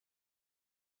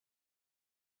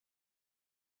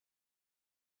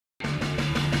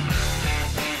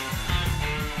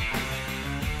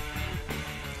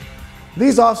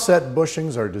These offset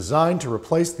bushings are designed to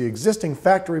replace the existing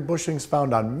factory bushings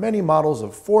found on many models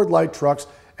of Ford light trucks,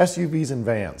 SUVs, and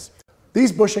vans.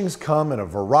 These bushings come in a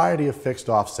variety of fixed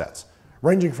offsets,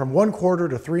 ranging from 1/4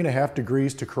 to 3.5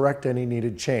 degrees to correct any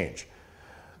needed change.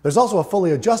 There's also a fully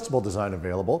adjustable design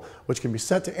available, which can be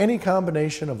set to any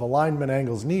combination of alignment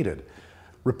angles needed.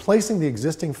 Replacing the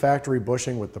existing factory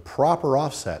bushing with the proper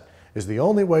offset is the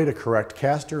only way to correct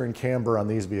caster and camber on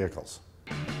these vehicles.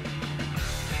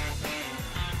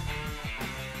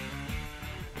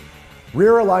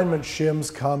 Rear alignment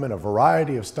shims come in a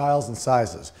variety of styles and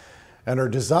sizes and are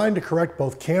designed to correct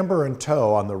both camber and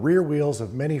toe on the rear wheels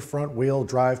of many front-wheel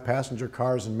drive passenger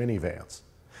cars and minivans.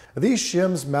 These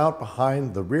shims mount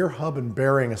behind the rear hub and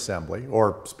bearing assembly,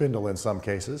 or spindle in some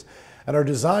cases, and are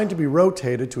designed to be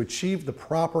rotated to achieve the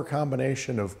proper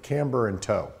combination of camber and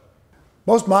toe.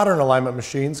 Most modern alignment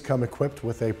machines come equipped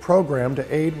with a program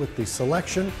to aid with the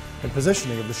selection and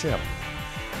positioning of the shim.